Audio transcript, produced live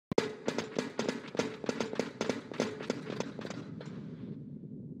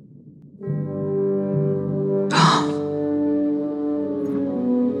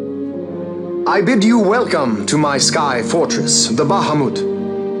I bid you welcome to my sky fortress, the Bahamut.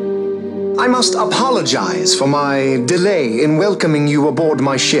 I must apologize for my delay in welcoming you aboard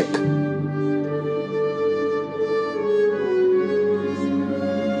my ship.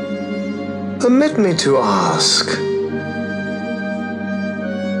 Permit me to ask,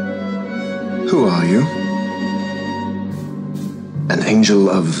 who are you? An angel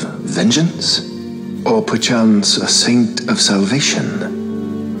of vengeance? Or perchance a saint of salvation?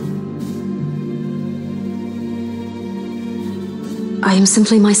 I am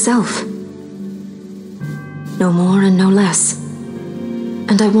simply myself. No more and no less.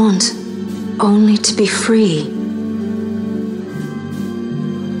 And I want only to be free.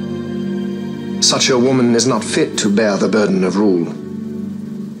 Such a woman is not fit to bear the burden of rule.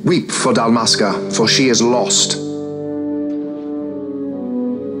 Weep for Dalmasca, for she is lost.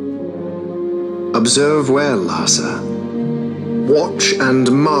 Observe well, Larsa. Watch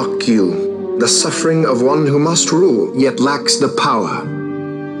and mark you the suffering of one who must rule, yet lacks the power.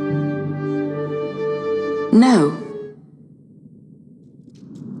 No.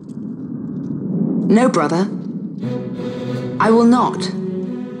 No, brother. I will not.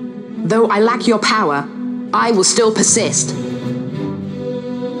 Though I lack your power, I will still persist.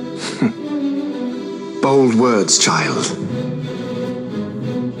 Bold words, child.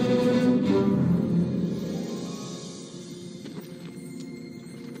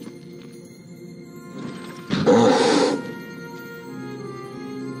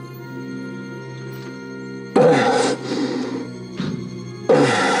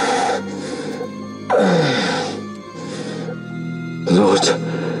 Lord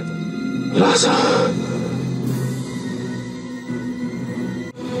Larsa.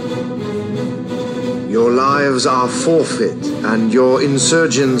 Your lives are forfeit, and your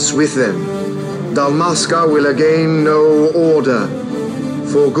insurgents with them. Dalmasca will again know order.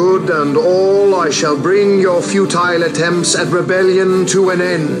 For good and all, I shall bring your futile attempts at rebellion to an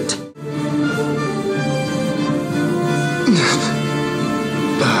end.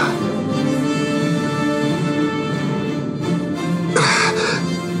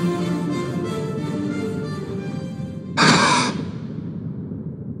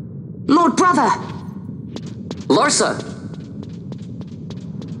 Lord brother! Larsa!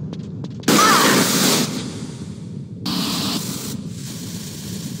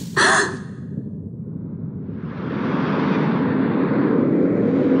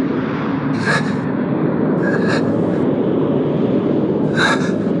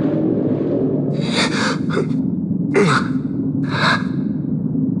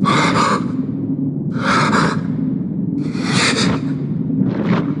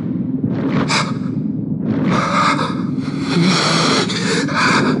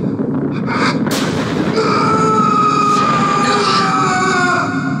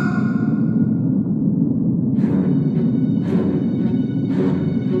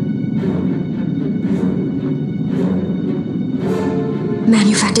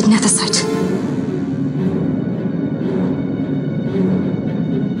 Manufactured nethicite.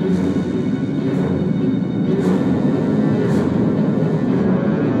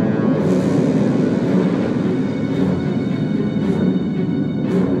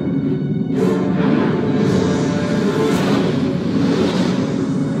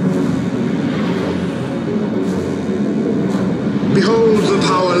 Behold the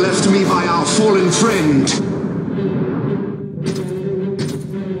power left me by our fallen friend.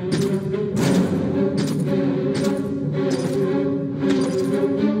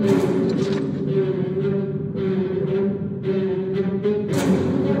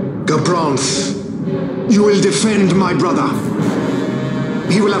 Gabranth, you will defend my brother.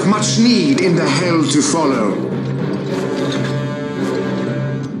 He will have much need in the hell to follow.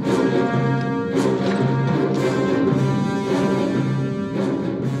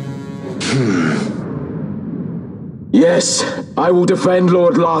 Yes, I will defend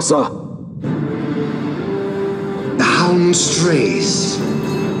Lord Larsa. The hound strays.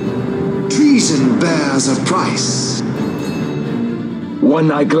 Treason bears a price.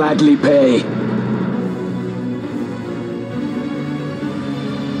 One I gladly pay.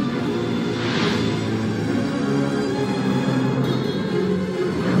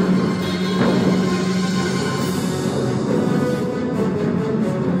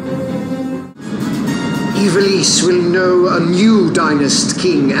 Ivalice will know a new dynast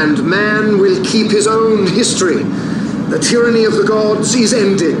king, and man will keep his own history. The tyranny of the gods is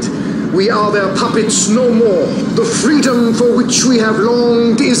ended. We are their puppets no more. The freedom for which we have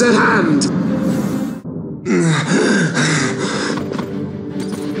longed is at hand.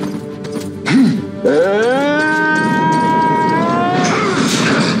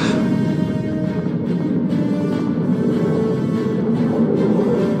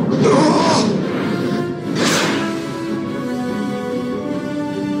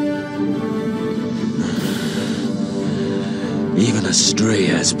 Astray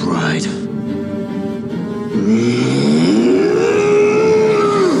has pride.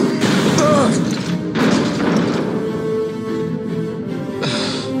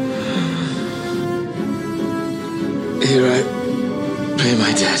 Here I pay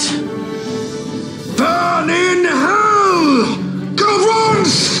my debt. Burn in hell!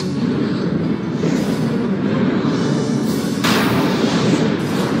 Govrons!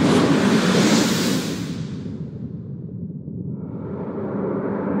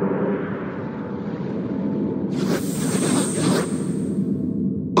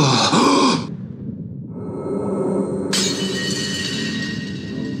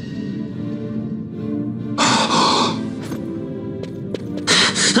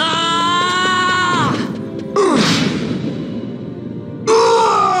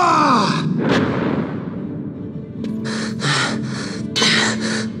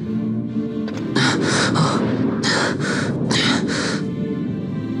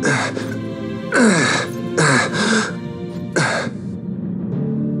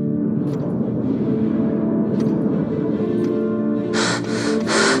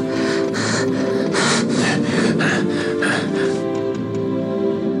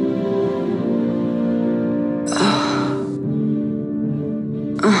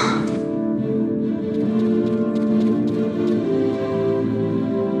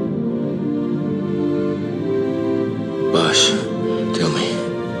 Bash, tell me,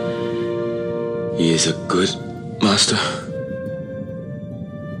 he is a good master?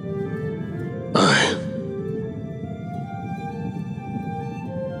 Aye.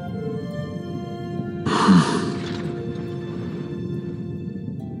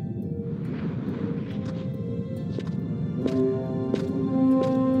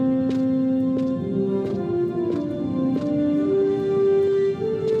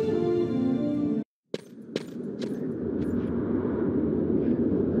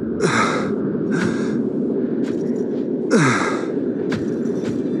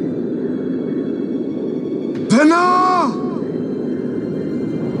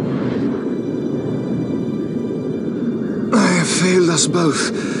 I have failed us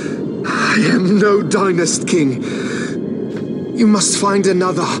both. I am no dynast king. You must find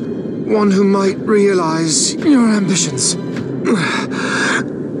another, one who might realize your ambitions.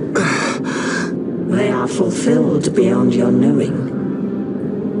 They are fulfilled beyond your knowing.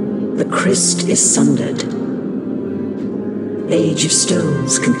 The Christ is sundered. Age of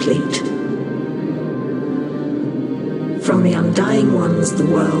Stones complete. From the Undying Ones the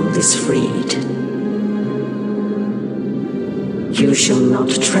world is freed. You shall not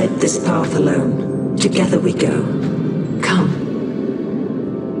tread this path alone. Together we go. Come.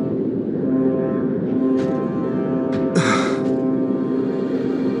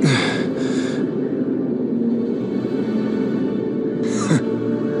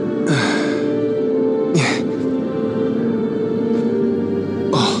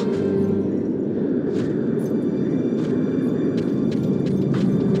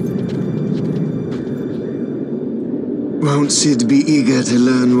 Won't Cid be eager to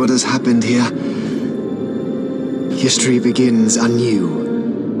learn what has happened here? History begins anew.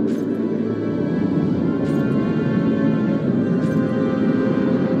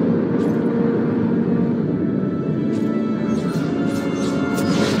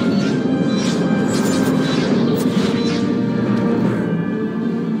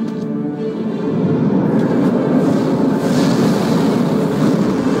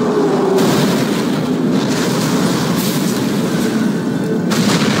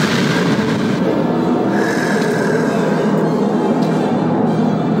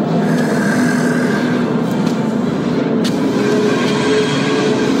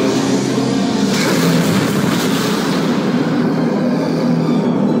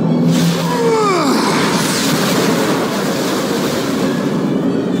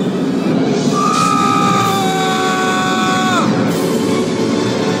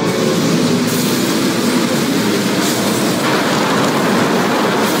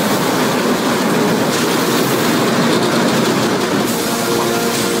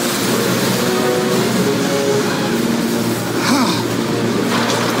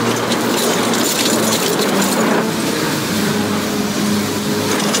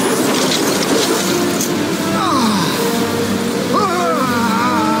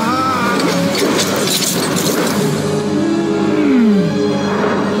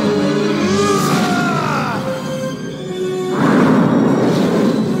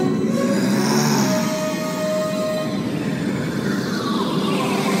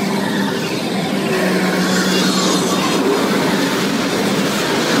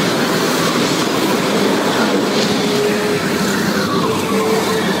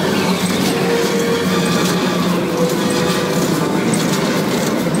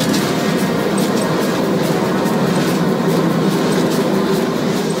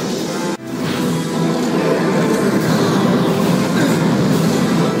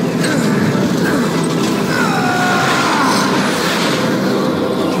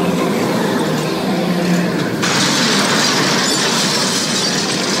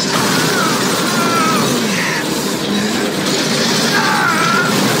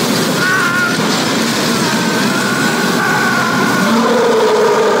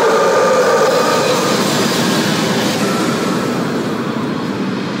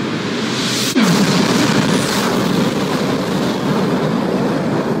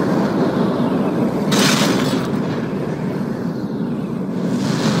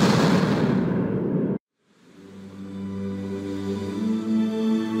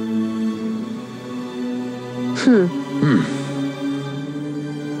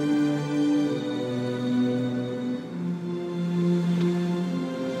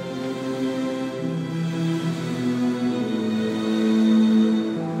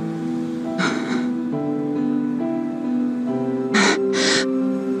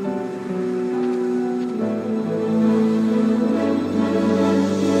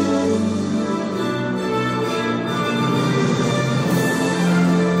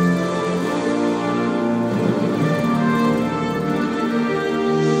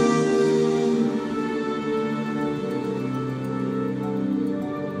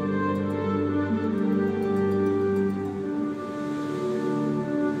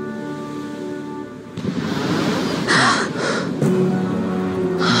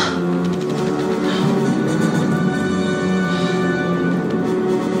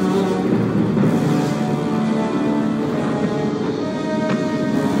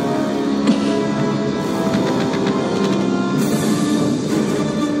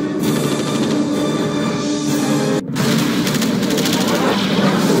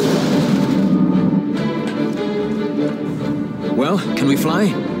 Well, can we fly?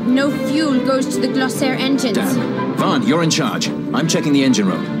 No fuel goes to the Glossair engines. Damn. Vaughn, you're in charge. I'm checking the engine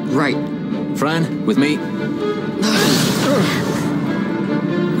room. Right. Fran, with me.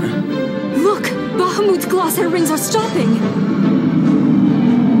 Look! Bahamut's Glossair rings are stopping!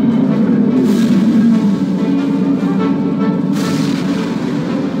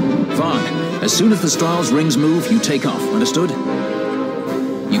 Vaughn, as soon as the Strahl's rings move, you take off. Understood?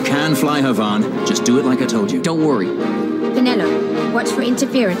 You can fly her, Vaughn. Just do it like I told you. Don't worry. Penelo, watch for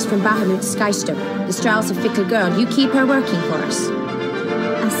interference from Bahamut's Skystone. The Strahl's a fickle girl. You keep her working for us.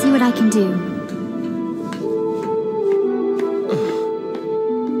 I'll see what I can do.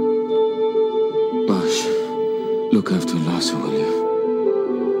 Bosh, look after Larsa, will you?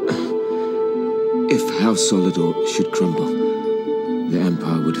 If House Solidor should crumble, the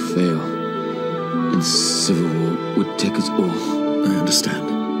Empire would fail, and civil war would take us all. I understand.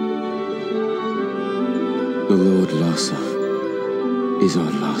 The Lord Larsa is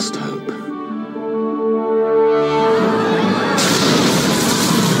our last hope.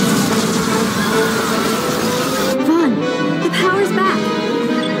 Vaughn, the power's back.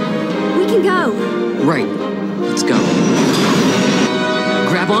 We can go. Right. Let's go.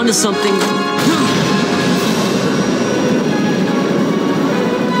 Grab onto something.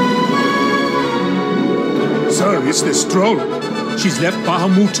 Sir, it's the Stroll. She's left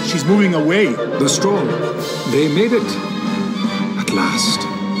Bahamut. She's moving away. The Stroll. They made it. At last.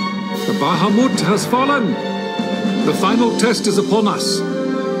 The Bahamut has fallen. The final test is upon us.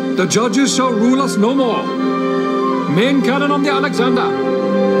 The judges shall rule us no more. Main cannon on the Alexander.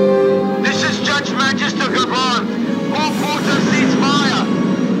 This is Judge Magister Gabon. All forces cease fire.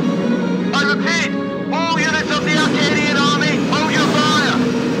 I repeat, all units of the Arcadian army, hold your fire.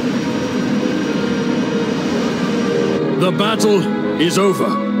 The battle is over.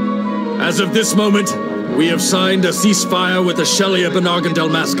 As of this moment, we have signed a ceasefire with the Shelia Benargan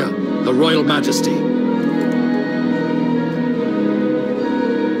Dalmasca, Her Royal Majesty.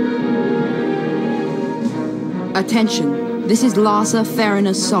 Attention, this is Larsa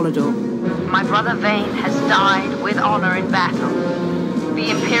Farina's Solidor. My brother Vane has died with honor in battle. The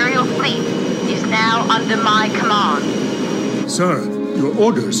Imperial fleet is now under my command. Sir, your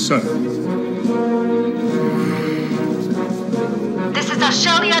orders, sir. This is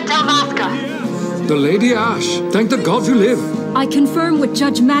Ashelia Dalmasca. The Lady Ash. Thank the gods you live. I confirm what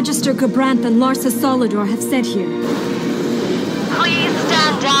Judge Magister Gabranth and Larsa Solidor have said here. Please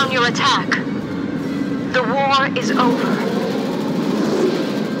stand down your attack. The war is over.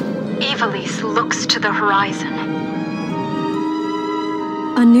 Ivalice looks to the horizon.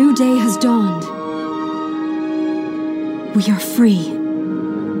 A new day has dawned. We are free.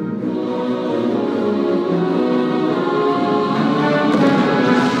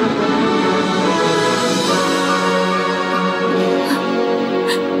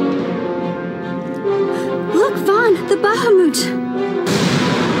 Look, Vaughn, the Bahamut!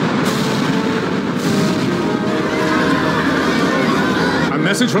 A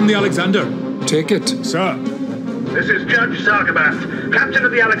message from the Alexander. Take it. Sir. This is Judge Sargabath, Captain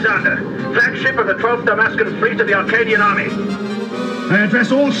of the Alexander, flagship of the 12th Damascan Fleet of the Arcadian Army. I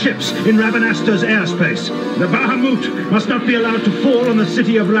address all ships in Ravenaster's airspace. The Bahamut must not be allowed to fall on the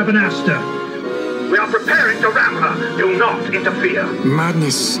city of Ravenaster. We are preparing to ram her. Do not interfere.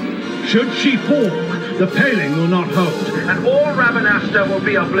 Madness. Should she fall, the paling will not hold, and all Ravenaster will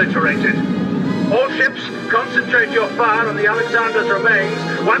be obliterated. All ships, concentrate your fire on the Alexander's remains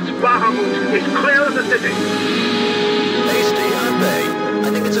once Bahamut is clear of the city. Hasty, aren't they?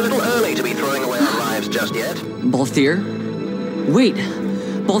 I think it's a little early to be throwing away our lives just yet. Balthier? Wait!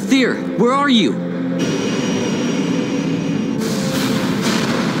 Balthier, where are you?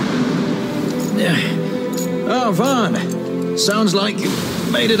 Oh, Vaughn. Sounds like you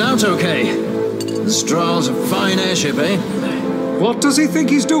made it out okay. The Strahle's a fine airship, eh? What does he think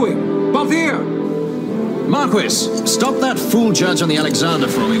he's doing? Balthier! Marquis, stop that fool judge on the Alexander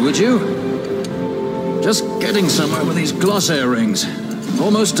for me, would you? Just getting somewhere with these glossair rings.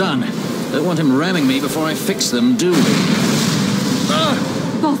 Almost done. Don't want him ramming me before I fix them, do we?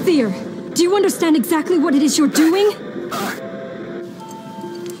 Balthier, do you understand exactly what it is you're doing?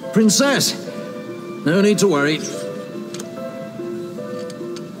 Princess! No need to worry.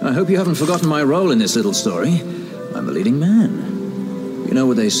 I hope you haven't forgotten my role in this little story. I'm the leading man. You know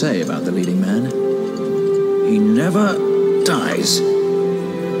what they say about the leading man? He never dies.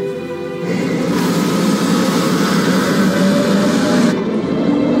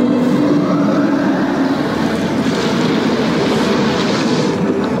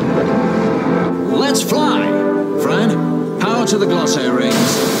 Let's fly! Fran, power to the glossair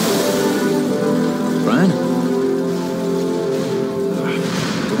rings. Fran?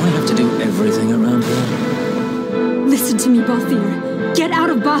 Do I have to do everything around here? Listen to me, Balthier. Get out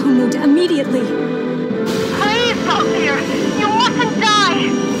of Bahamut immediately! Please, Balthier! You mustn't die!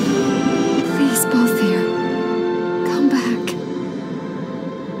 Please, Balthier. Come back.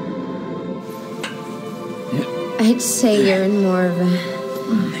 I'd say you're in more of a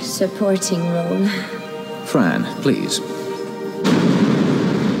supporting role. Fran, please.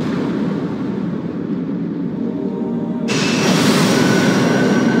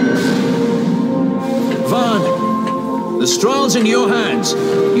 Vaughn! The Strahle's in your hands.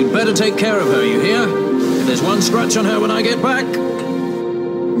 You'd better take care of her, you hear? If there's one scratch on her when I get back...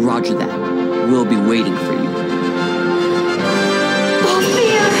 Roger that. We'll be waiting for you.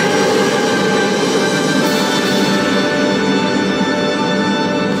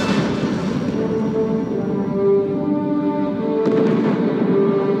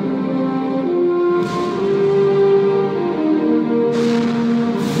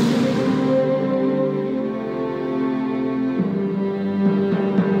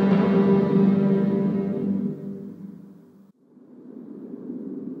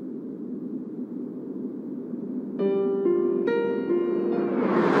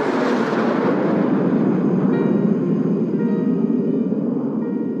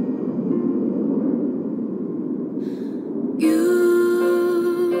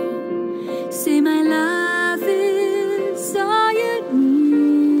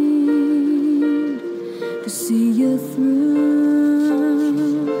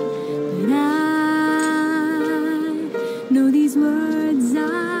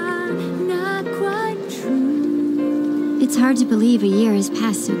 It's hard to believe a year has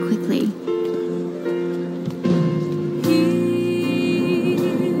passed so quickly.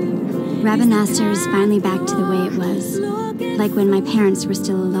 Rabanastre is finally back to the way it was, like when my parents were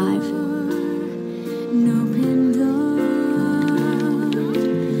still alive.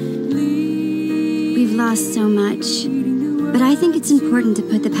 We've lost so much, but I think it's important to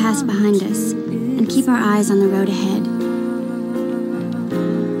put the past behind us and keep our eyes on the road ahead.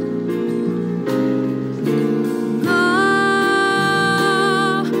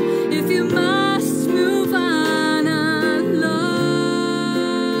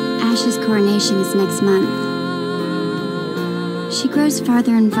 Ash's coronation is next month. She grows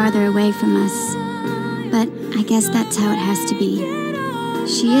farther and farther away from us, but I guess that's how it has to be.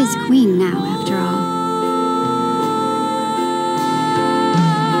 She is queen now, after all.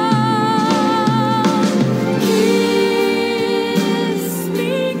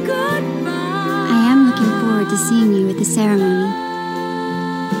 I am looking forward to seeing you at the ceremony.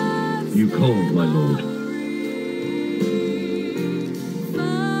 You called, my lord.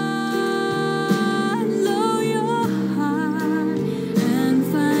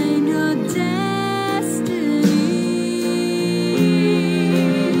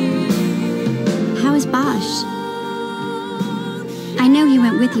 I know he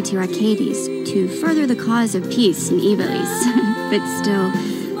went with you to Arcades to further the cause of peace in Ivalice, but still,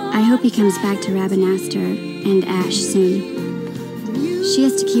 I hope he comes back to Rabanastre and Ash soon. She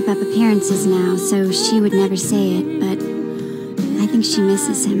has to keep up appearances now, so she would never say it, but I think she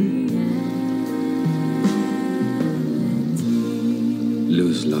misses him.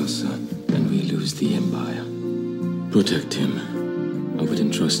 Lose Lhasa, and we lose the Empire. Protect him. I would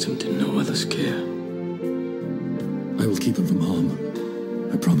entrust him to no other's care. I will keep him from harm.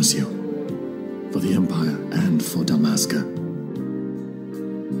 I promise you. For the Empire and for Dalmasca.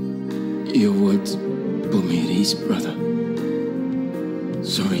 Your words brought me at ease, brother.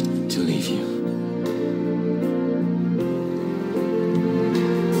 Sorry to leave you.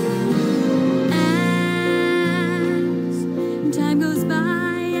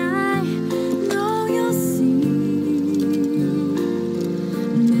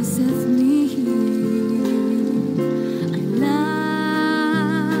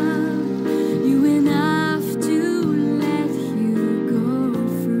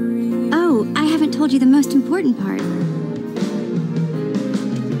 told you the most important part.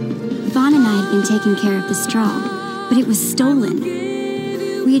 Vaughn and I had been taking care of the straw, but it was stolen.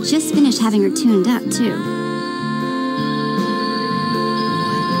 We had just finished having her tuned up, too.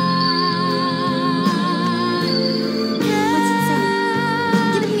 What's it say?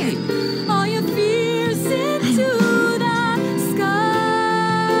 Give it here. All your fears into the sky.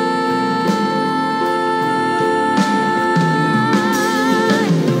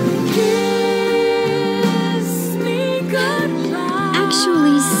 Kiss me goodbye.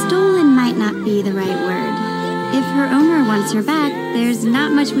 Actually, stolen might not be the right word. If her owner wants her back, there's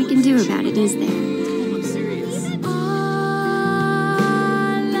not much we can do about it, is there?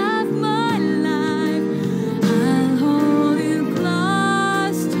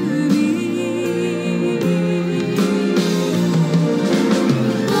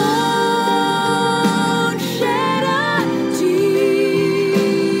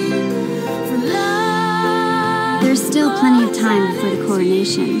 There's still plenty of time before the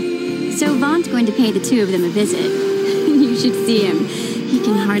coronation, so Vaughn's going to pay the two of them a visit. You should see him. He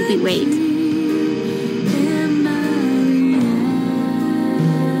can hardly wait.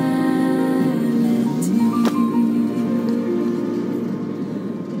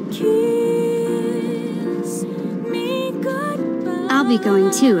 I'll be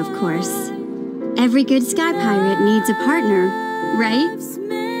going too, of course. Every good sky pirate needs a partner, right?